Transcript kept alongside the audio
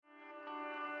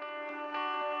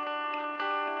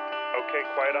Okay,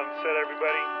 quiet on set,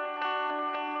 everybody.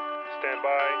 Stand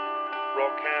by.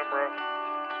 Roll camera.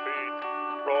 Speed.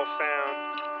 Roll sound.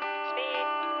 Speed.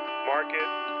 Mark it.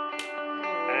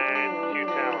 And cue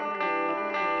talent.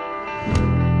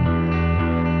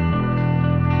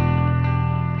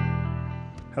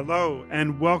 Hello,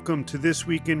 and welcome to This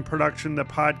Week in Production, the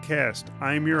podcast.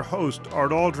 I'm your host,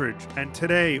 Art Aldridge, and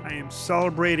today I am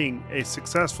celebrating a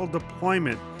successful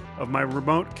deployment of my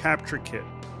remote capture kit.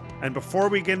 And before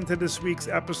we get into this week's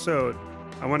episode,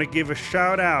 I want to give a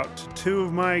shout out to two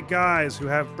of my guys who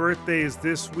have birthdays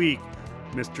this week,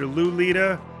 Mr. Lou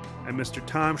Lita and Mr.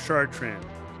 Tom Chartrand.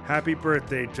 Happy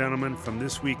birthday, gentlemen, from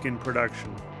This Week in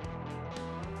Production.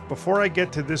 Before I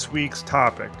get to this week's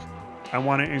topic, I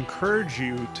want to encourage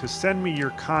you to send me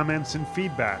your comments and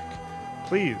feedback.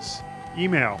 Please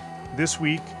email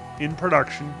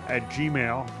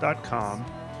thisweekinproduction@gmail.com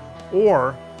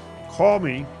or call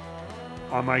me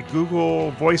on my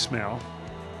Google voicemail.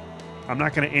 I'm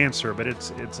not going to answer, but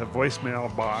it's a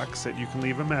voicemail box that you can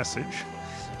leave a message.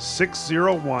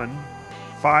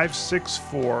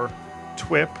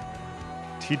 601-564-TWIP,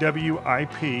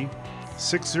 TWIP,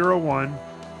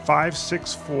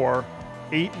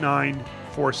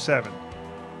 601-564-8947.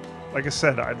 Like I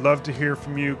said, I'd love to hear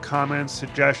from you, comments,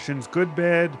 suggestions, good,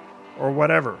 bad, or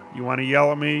whatever. You want to yell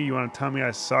at me? You want to tell me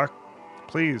I suck?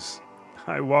 Please,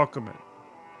 I welcome it.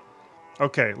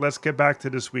 Okay, let's get back to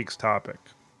this week's topic.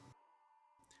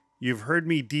 You've heard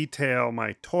me detail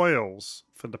my toils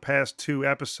for the past 2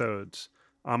 episodes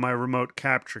on my remote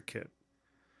capture kit.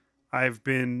 I've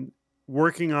been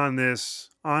working on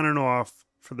this on and off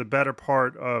for the better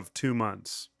part of 2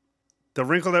 months. The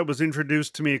wrinkle that was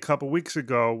introduced to me a couple weeks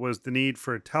ago was the need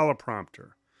for a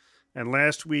teleprompter. And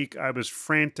last week, I was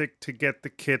frantic to get the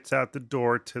kits out the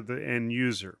door to the end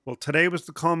user. Well, today was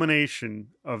the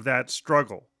culmination of that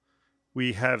struggle.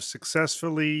 We have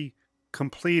successfully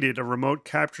completed a remote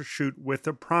capture shoot with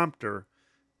a prompter,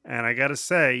 and I gotta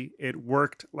say, it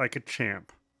worked like a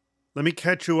champ. Let me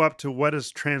catch you up to what has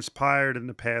transpired in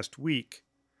the past week.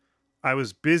 I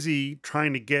was busy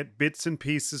trying to get bits and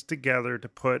pieces together to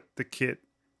put the kit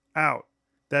out.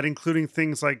 That including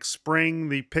things like spraying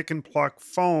the pick and pluck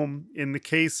foam in the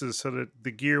cases so that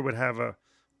the gear would have a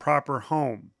proper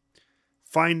home.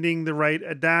 Finding the right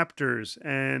adapters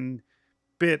and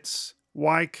bits,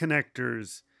 Y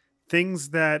connectors,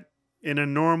 things that in a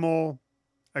normal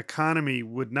economy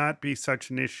would not be such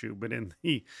an issue. But in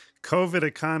the COVID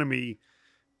economy,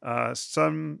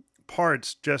 some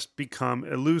parts just become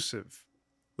elusive.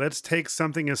 Let's take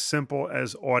something as simple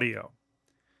as audio.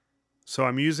 So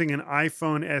I'm using an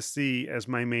iPhone SE as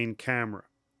my main camera.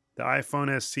 The iPhone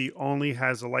SE only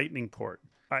has a lightning port.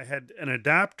 I had an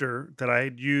adapter that I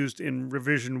had used in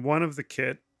revision 1 of the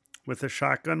kit with a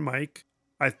shotgun mic.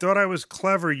 I thought I was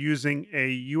clever using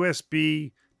a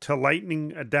USB to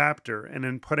lightning adapter and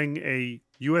then putting a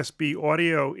USB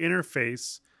audio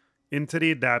interface into the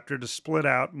adapter to split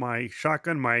out my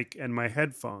shotgun mic and my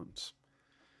headphones.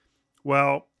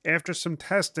 Well, after some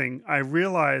testing, I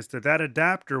realized that that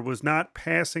adapter was not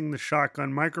passing the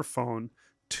shotgun microphone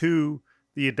to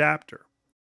the adapter.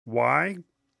 Why?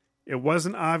 It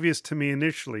wasn't obvious to me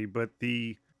initially, but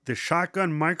the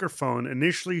shotgun microphone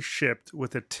initially shipped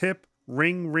with a tip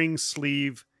ring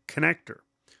sleeve connector,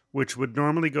 which would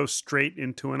normally go straight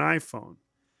into an iPhone.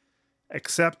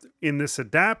 Except in this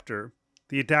adapter,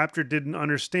 the adapter didn't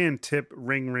understand tip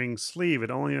ring sleeve.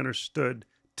 It only understood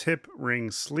tip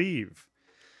ring sleeve.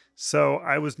 So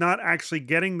I was not actually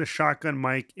getting the shotgun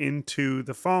mic into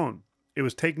the phone. It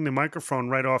was taking the microphone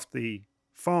right off the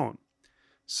phone.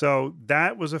 So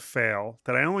that was a fail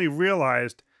that I only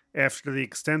realized after the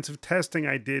extensive testing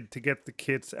I did to get the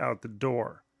kits out the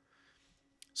door.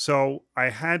 So I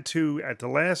had to, at the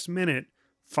last minute,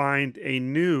 find a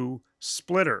new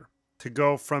splitter to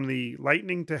go from the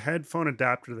lightning to headphone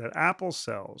adapter that Apple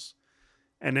sells,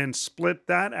 and then split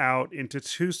that out into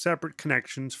 2 separate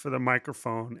connections for the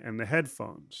microphone and the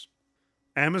headphones.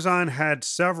 Amazon had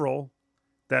several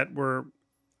that were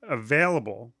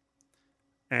available,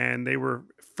 and they were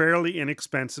fairly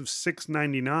inexpensive,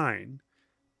 $6.99,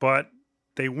 but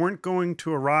they weren't going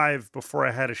to arrive before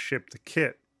I had to ship the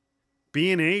kit.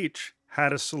 B&H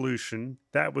had a solution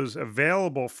that was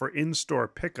available for in-store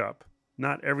pickup.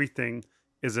 Not everything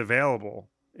is available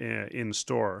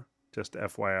in-store, just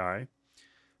FYI.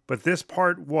 But this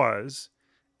part was.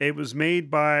 It was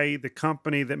made by the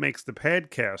company that makes the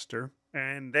Padcaster,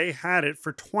 and they had it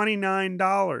for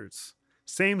 $29.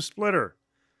 Same splitter.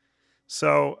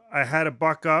 So I had to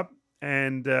buck up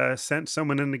and sent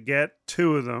someone in to get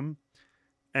 2 of them,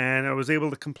 and I was able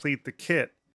to complete the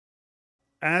kit.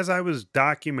 as I was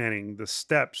documenting the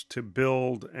steps to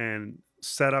build and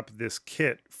set up this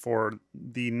kit for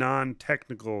the non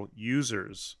technical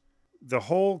users, the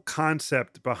whole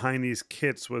concept behind these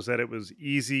kits was that it was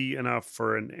easy enough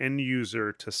for an end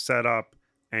user to set up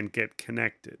and get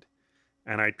connected.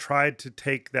 And I tried to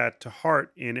take that to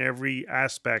heart in every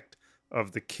aspect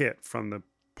of the kit, from the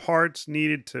parts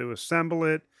needed to assemble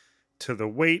it to the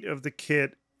weight of the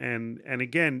kit, and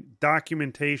again,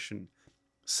 documentation,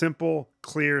 simple,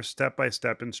 clear,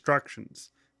 step-by-step instructions.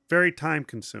 Very time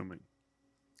consuming.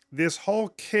 This whole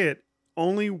kit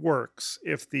only works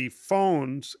if the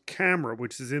phone's camera,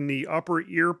 which is in the upper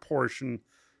ear portion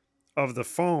of the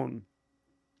phone,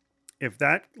 if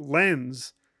that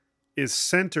lens is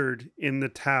centered in the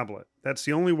tablet. That's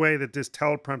the only way that this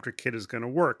teleprompter kit is going to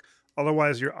work.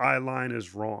 Otherwise, your eye line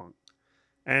is wrong.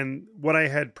 And what I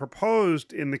had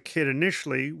proposed in the kit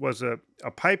initially was a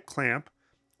pipe clamp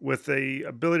with the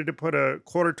ability to put a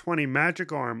 1/4-20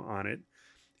 magic arm on it.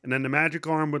 And then the magic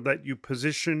arm would let you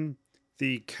position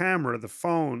the camera, the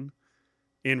phone,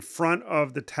 in front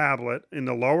of the tablet in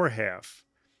the lower half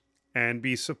and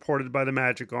be supported by the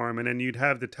magic arm. And then you'd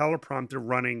have the teleprompter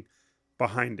running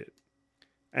behind it.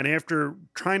 And after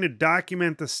trying to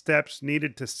document the steps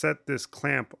needed to set this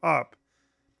clamp up,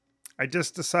 I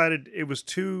just decided it was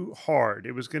too hard.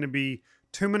 It was going to be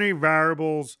too many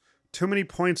variables, too many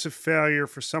points of failure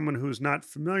for someone who's not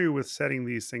familiar with setting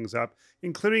these things up,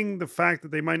 including the fact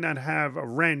that they might not have a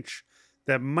wrench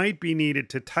that might be needed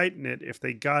to tighten it if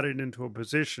they got it into a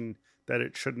position that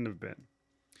it shouldn't have been.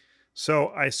 So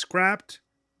I scrapped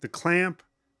the clamp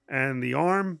and the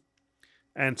arm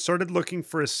and started looking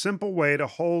for a simple way to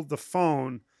hold the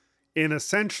phone in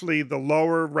essentially the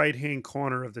lower right-hand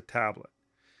corner of the tablet.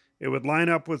 It would line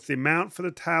up with the mount for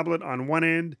the tablet on one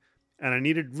end, and I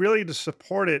needed really to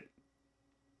support it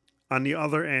on the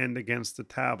other end against the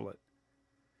tablet.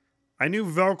 I knew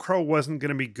Velcro wasn't going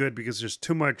to be good because there's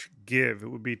too much give. It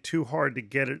would be too hard to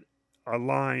get it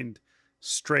aligned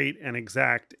straight and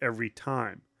exact every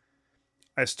time.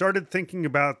 I started thinking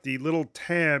about the little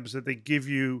tabs that they give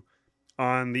you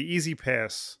on the Easy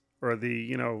Pass or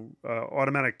the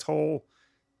automatic toll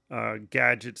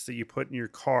gadgets that you put in your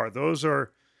car. Those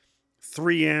are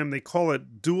 3M. They call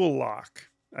it Dual Lock.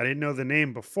 I didn't know the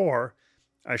name before.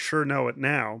 I sure know it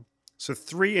now. So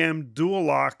 3M Dual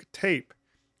Lock tape,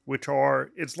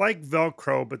 it's like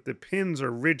Velcro, but the pins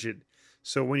are rigid.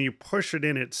 So when you push it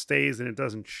in, it stays and it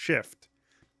doesn't shift.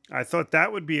 I thought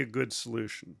that would be a good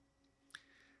solution.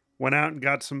 Went out and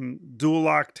got some Dual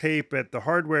Lock tape at the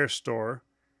hardware store,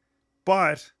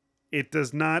 but it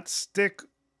does not stick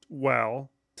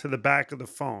well to the back of the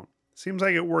phone. Seems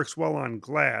like it works well on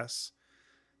glass.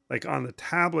 Like on the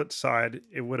tablet side,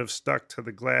 it would have stuck to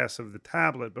the glass of the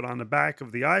tablet, but on the back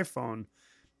of the iPhone,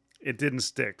 it didn't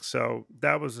stick. So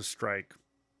that was a strike.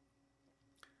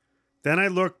 Then I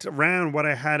looked around what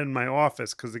I had in my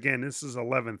office, because again, this is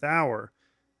 11th hour,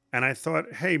 and I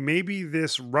thought, hey, maybe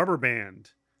this rubber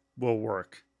band will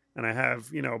work. And I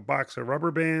have, a box of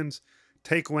rubber bands.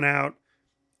 Take one out.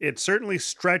 It certainly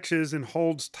stretches and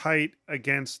holds tight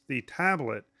against the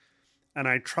tablet. And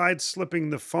I tried slipping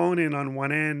the phone in on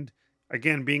one end,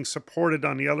 again, being supported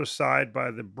on the other side by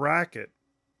the bracket.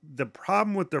 The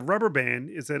problem with the rubber band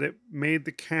is that it made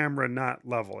the camera not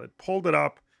level. It pulled it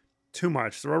up too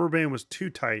much. The rubber band was too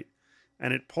tight,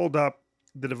 and it pulled up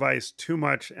the device too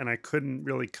much, and I couldn't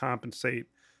really compensate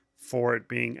for it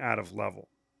being out of level.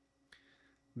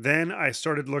 Then I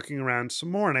started looking around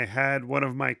some more, and I had one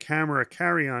of my camera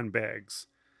carry-on bags.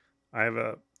 I have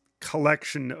a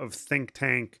collection of Think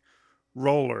Tank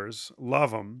rollers,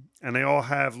 love them, and they all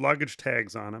have luggage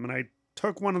tags on them. And I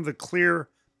took one of the clear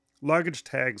luggage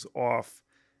tags off,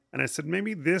 and I said,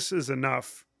 maybe this is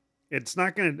enough. It's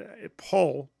not going to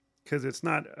pull because it's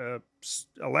not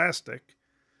elastic,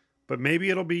 but maybe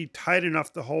it'll be tight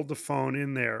enough to hold the phone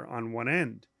in there on one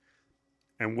end.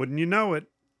 And wouldn't you know it,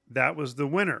 that was the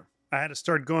winner. I had to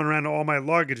start going around to all my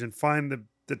luggage and find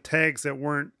the tags that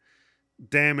weren't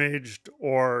damaged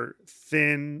or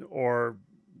thin or,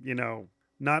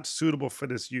 not suitable for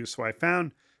this use. So I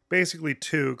found basically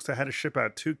two, because I had to ship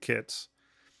out 2 kits.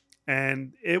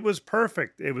 And it was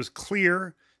perfect. It was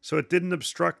clear, so it didn't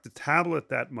obstruct the tablet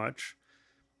that much.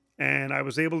 And I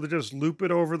was able to just loop it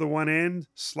over the one end,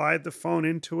 slide the phone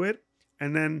into it,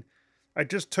 and then I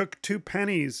just took 2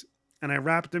 pennies and I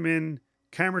wrapped them in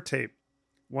camera tape,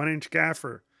 1-inch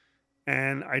gaffer,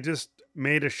 and I just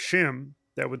made a shim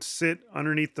that would sit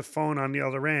underneath the phone on the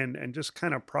other end and just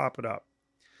kind of prop it up.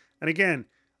 And again,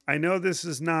 I know this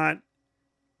is not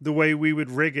the way we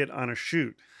would rig it on a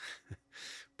shoot,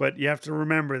 but you have to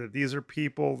remember that these are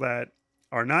people that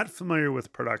are not familiar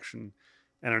with production.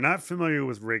 and are not familiar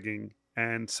with rigging,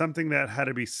 and something that had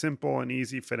to be simple and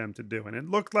easy for them to do. And it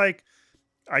looked like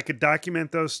I could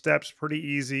document those steps pretty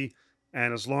easy.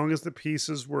 And as long as the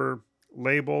pieces were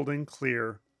labeled and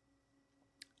clear,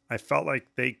 I felt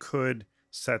like they could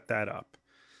set that up.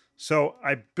 So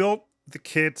I built the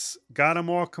kits, got them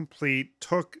all complete,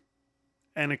 took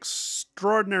an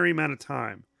extraordinary amount of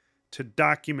time to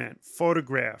document,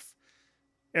 photograph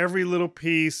every little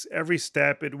piece, every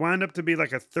step. It wound up to be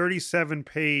like a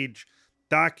 37-page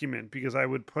document because I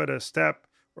would put a step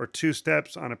or two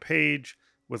steps on a page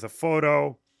with a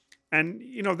photo. And,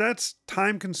 that's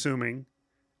time consuming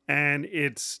and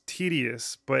it's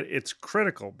tedious, but it's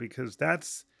critical because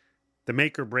that's the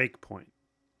make or break point.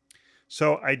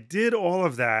 So I did all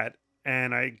of that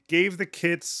and I gave the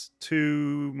kits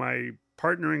to my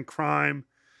partner in crime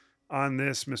on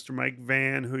this, Mr. Mike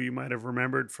Van, who you might have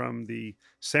remembered from the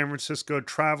San Francisco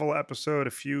travel episode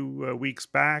a few weeks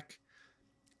back.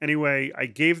 Anyway, I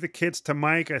gave the kits to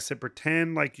Mike. I said,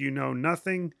 pretend like you know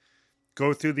nothing.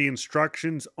 Go through the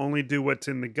instructions, only do what's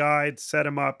in the guide, set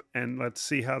them up, and let's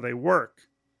see how they work.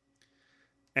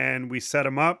 And we set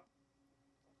them up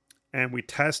and we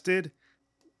tested.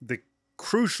 The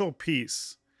crucial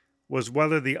piece was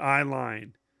whether the eye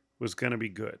line was going to be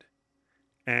good.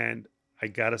 And I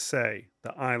gotta say,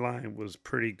 the eye line was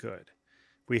pretty good.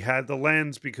 We had the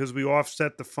lens because we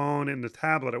offset the phone and the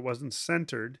tablet. It wasn't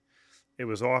centered, it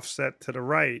was offset to the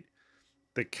right.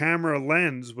 The camera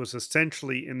lens was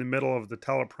essentially in the middle of the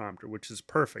teleprompter, which is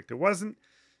perfect. It wasn't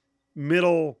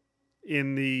middle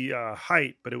in the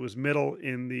height, but it was middle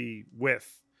in the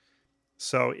width.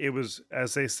 So it was,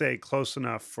 as they say, close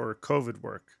enough for COVID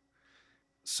work.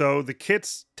 So the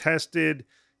kits tested.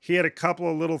 He had a couple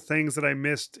of little things that I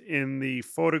missed in the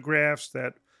photographs,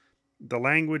 that the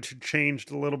language had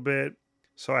changed a little bit.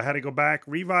 So I had to go back,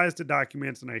 revise the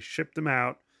documents, and I shipped them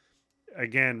out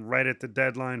again right at the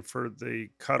deadline for the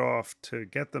cutoff to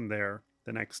get them there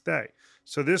the next day.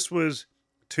 So this was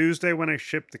Tuesday when I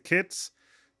shipped the kits.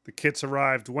 The kits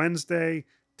arrived Wednesday.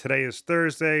 Today is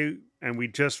Thursday, and we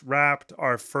just wrapped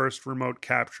our first remote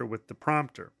capture with the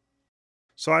prompter.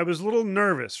 So I was a little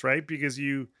nervous, right? Because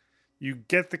you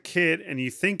get the kit and you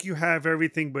think you have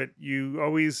everything, but you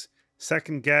always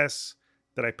second guess.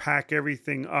 Did I pack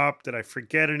everything up? Did I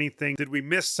forget anything? Did we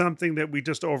miss something that we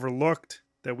just overlooked,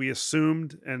 that we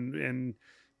assumed and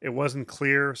it wasn't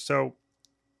clear? So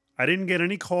I didn't get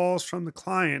any calls from the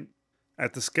client.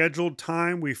 At the scheduled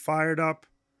time, we fired up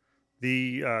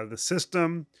the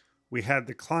system. We had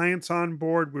the clients on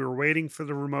board. We were waiting for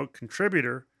the remote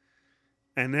contributor.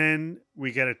 And then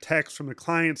we get a text from the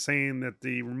client saying that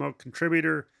the remote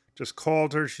contributor just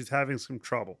called her. She's having some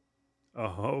trouble.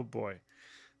 Oh boy.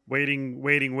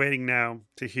 Waiting now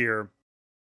to hear.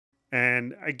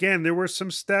 And again, there were some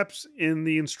steps in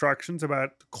the instructions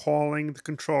about calling the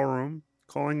control room,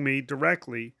 calling me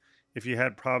directly if you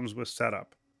had problems with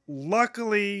setup.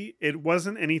 Luckily, it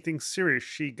wasn't anything serious.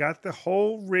 She got the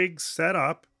whole rig set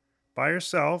up by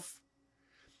herself.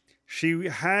 She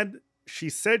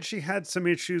said she had some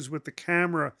issues with the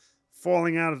camera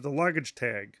falling out of the luggage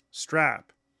tag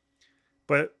strap.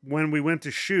 But when we went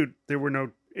to shoot, there were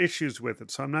no issues with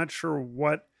it. So I'm not sure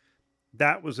what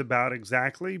that was about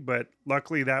exactly, but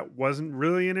luckily that wasn't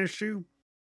really an issue.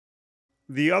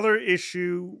 The other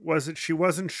issue was that she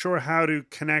wasn't sure how to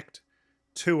connect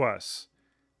to us.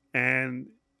 And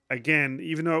again,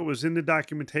 even though it was in the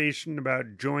documentation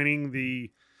about joining the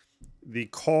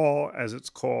call, as it's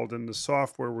called, in the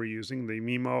software we're using, the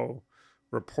Mimo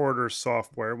Reporter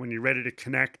software, when you're ready to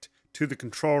connect to the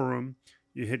control room,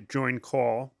 you hit join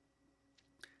call.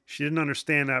 She didn't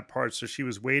understand that part, so she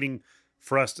was waiting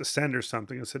for us to send her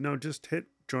something. I said, no, just hit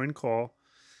join call.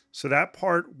 So that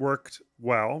part worked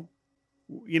well.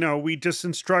 We just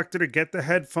instructed her, get the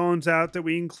headphones out that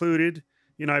we included.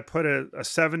 I put a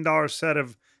 $7 set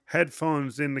of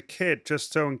headphones in the kit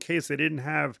just so in case they didn't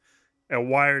have a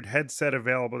wired headset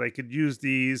available, they could use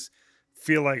these,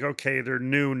 feel like, okay, they're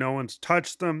new, no one's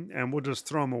touched them, and we'll just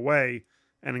throw them away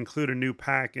and include a new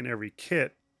pack in every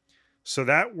kit. So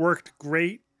that worked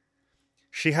great.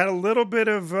 She had a little bit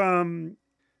of, I don't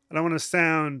want to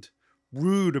sound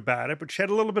rude about it, but she had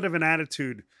a little bit of an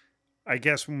attitude, I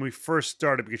guess, when we first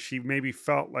started, because she maybe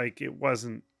felt like it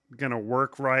wasn't going to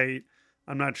work right.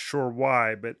 I'm not sure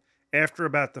why, but after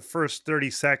about the first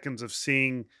 30 seconds of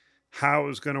seeing how it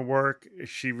was going to work,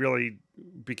 she really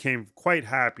became quite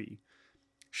happy.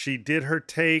 She did her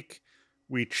take.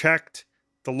 We checked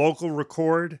the local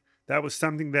record. That was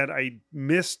something that I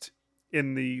missed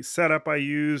in the setup I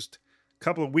used a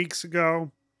couple of weeks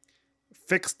ago.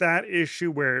 Fixed that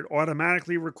issue where it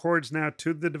automatically records now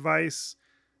to the device.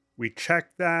 We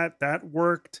checked that. That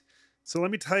worked. So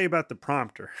let me tell you about the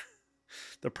prompter.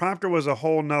 The prompter was a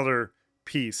whole nother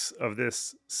piece of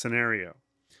this scenario.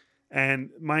 And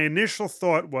my initial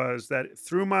thought was that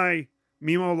through my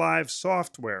Mimo Live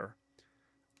software,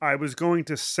 I was going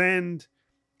to send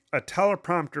a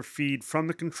teleprompter feed from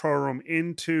the control room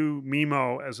into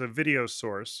Mimo as a video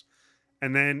source.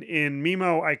 And then in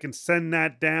Mimo, I can send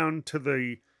that down to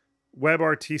the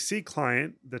WebRTC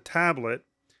client, the tablet,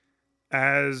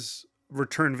 as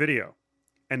return video.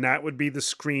 And that would be the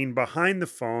screen behind the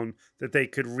phone that they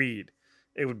could read.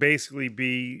 It would basically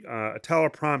be a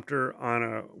teleprompter on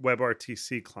a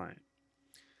WebRTC client.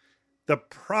 The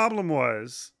problem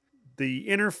was the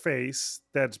interface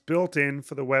that's built in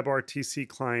for the WebRTC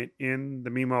client in the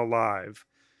Mimo Live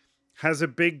has a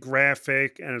big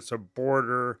graphic and it's a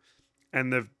border,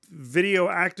 and the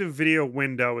active video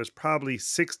window is probably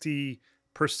 60%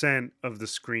 of the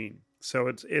screen. So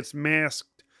it's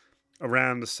masked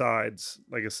around the sides,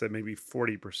 like I said, maybe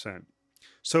 40%.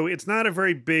 So it's not a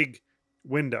very big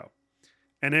window.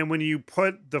 And then when you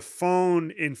put the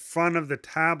phone in front of the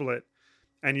tablet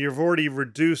and you've already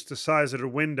reduced the size of the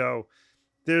window,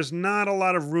 there's not a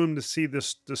lot of room to see the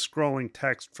scrolling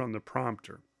text from the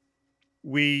prompter.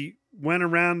 We went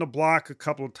around the block a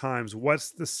couple of times. What's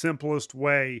the simplest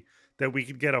way that we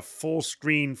could get a full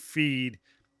screen feed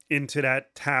into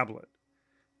that tablet?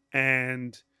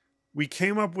 And we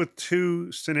came up with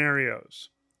two scenarios.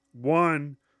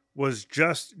 One was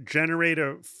just generate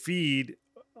a feed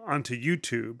onto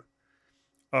YouTube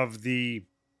of the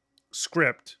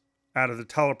script out of the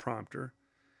teleprompter.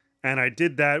 And I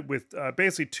did that with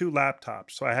basically two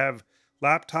laptops. So I have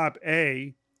laptop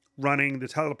A running the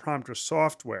teleprompter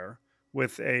software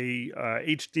with a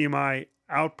HDMI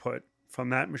output from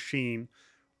that machine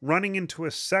running into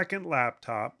a second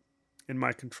laptop in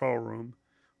my control room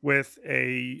with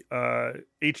a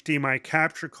HDMI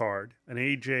capture card, an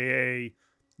AJA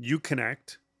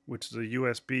Uconnect, which is a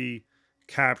USB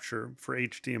capture for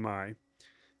HDMI.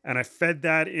 And I fed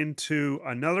that into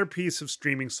another piece of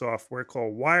streaming software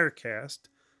called Wirecast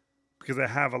because I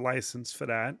have a license for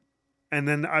that. And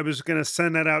then I was going to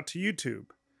send that out to YouTube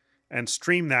and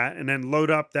stream that and then load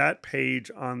up that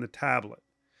page on the tablet.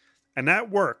 And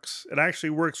that works. It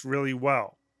actually works really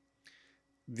well.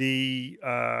 The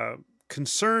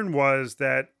concern was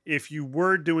that if you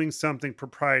were doing something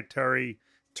proprietary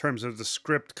in terms of the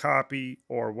script copy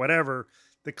or whatever,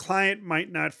 the client might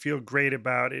not feel great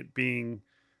about it being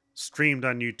streamed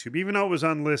on YouTube, even though it was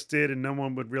unlisted and no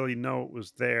one would really know it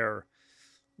was there.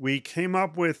 We came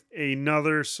up with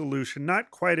another solution,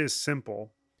 not quite as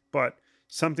simple, but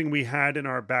something we had in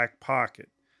our back pocket.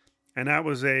 And that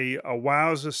was a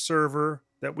Wowza server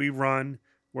that we run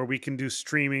where we can do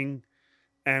streaming.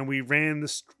 And we ran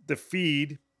the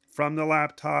feed from the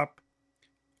laptop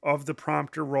of the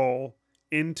prompter roll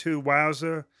into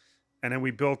Wowza. And then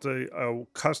we built a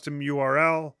custom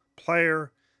URL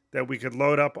player that we could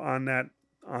load up on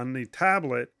the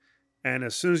tablet. And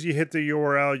as soon as you hit the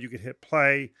URL, you could hit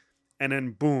play. And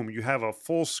then boom, you have a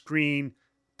full screen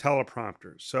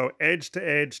teleprompter. So edge to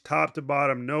edge, top to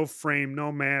bottom, no frame,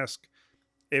 no mask.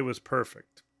 It was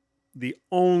perfect. The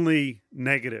only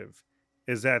negative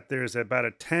is that there's about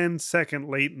a 10-second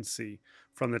latency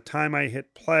from the time I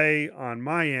hit play on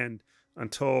my end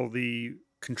until the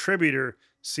contributor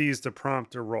sees the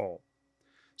prompter roll.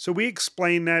 So we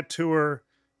explained that to her.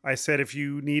 I said, if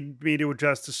you need me to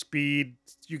adjust the speed,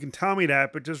 you can tell me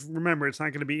that, but just remember, it's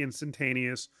not going to be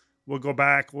instantaneous. We'll go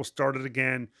back, we'll start it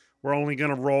again. We're only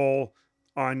going to roll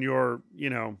on your,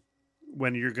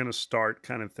 when you're going to start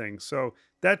kind of thing. So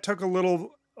that took a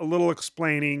little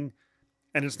explaining,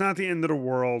 and it's not the end of the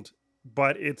world,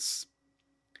 but it's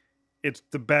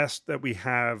the best that we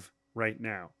have right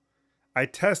now. I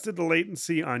tested the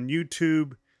latency on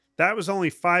YouTube. That was only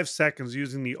 5 seconds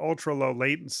using the ultra low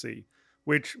latency,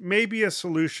 which may be a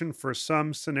solution for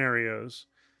some scenarios.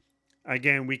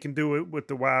 Again, we can do it with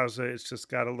the Wowza. It's just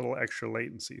got a little extra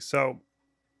latency. So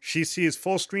she sees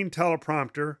full screen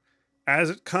teleprompter. As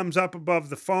it comes up above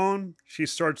the phone, she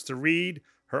starts to read.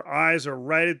 Her eyes are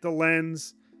right at the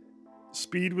lens.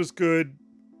 Speed was good.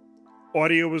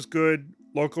 Audio was good.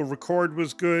 Local record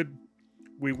was good.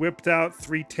 We whipped out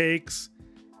 3 takes.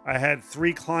 I had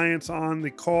 3 clients on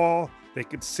the call. They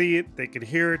could see it. They could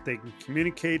hear it. They can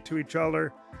communicate to each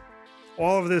other.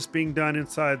 All of this being done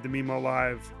inside the Mimo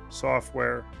Live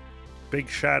software. Big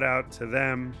shout out to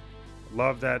them.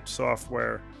 Love that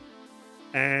software.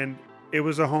 And it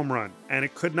was a home run. And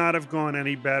it could not have gone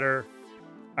any better.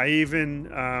 I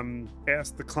even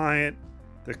asked the client,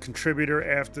 the contributor,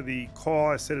 after the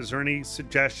call, I said, is there any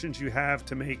suggestions you have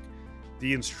to make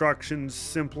the instructions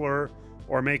simpler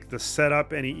or make the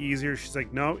setup any easier. She's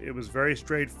like, no, it was very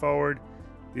straightforward.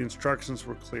 The instructions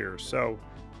were clear. So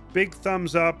big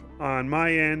thumbs up on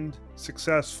my end.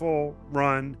 Successful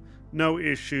run, no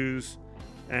issues.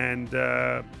 And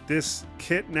this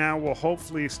kit now will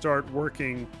hopefully start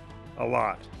working a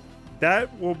lot.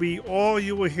 That will be all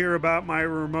you will hear about my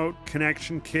remote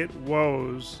connection kit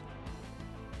woes.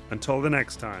 Until the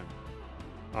next time,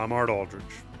 I'm Art Aldridge.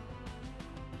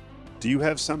 Do you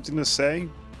have something to say?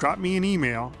 Drop me an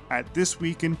email at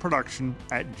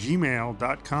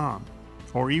thisweekinproduction@gmail.com.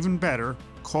 Or even better,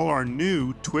 call our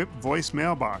new TWIP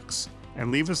voicemail box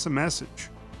and leave us a message.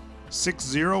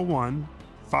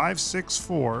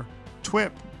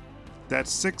 601-564-TWIP.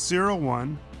 That's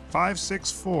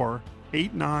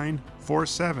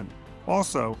 601-564-8947.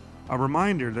 Also, a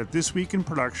reminder that This Week in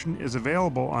Production is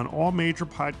available on all major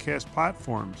podcast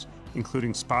platforms,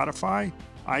 including Spotify,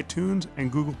 iTunes,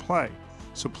 and Google Play.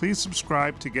 So please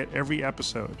subscribe to get every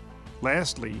episode.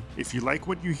 Lastly, if you like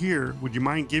what you hear, would you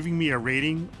mind giving me a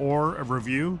rating or a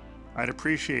review? I'd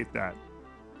appreciate that.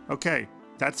 Okay,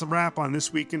 that's a wrap on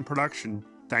This Week in Production.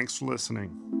 Thanks for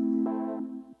listening.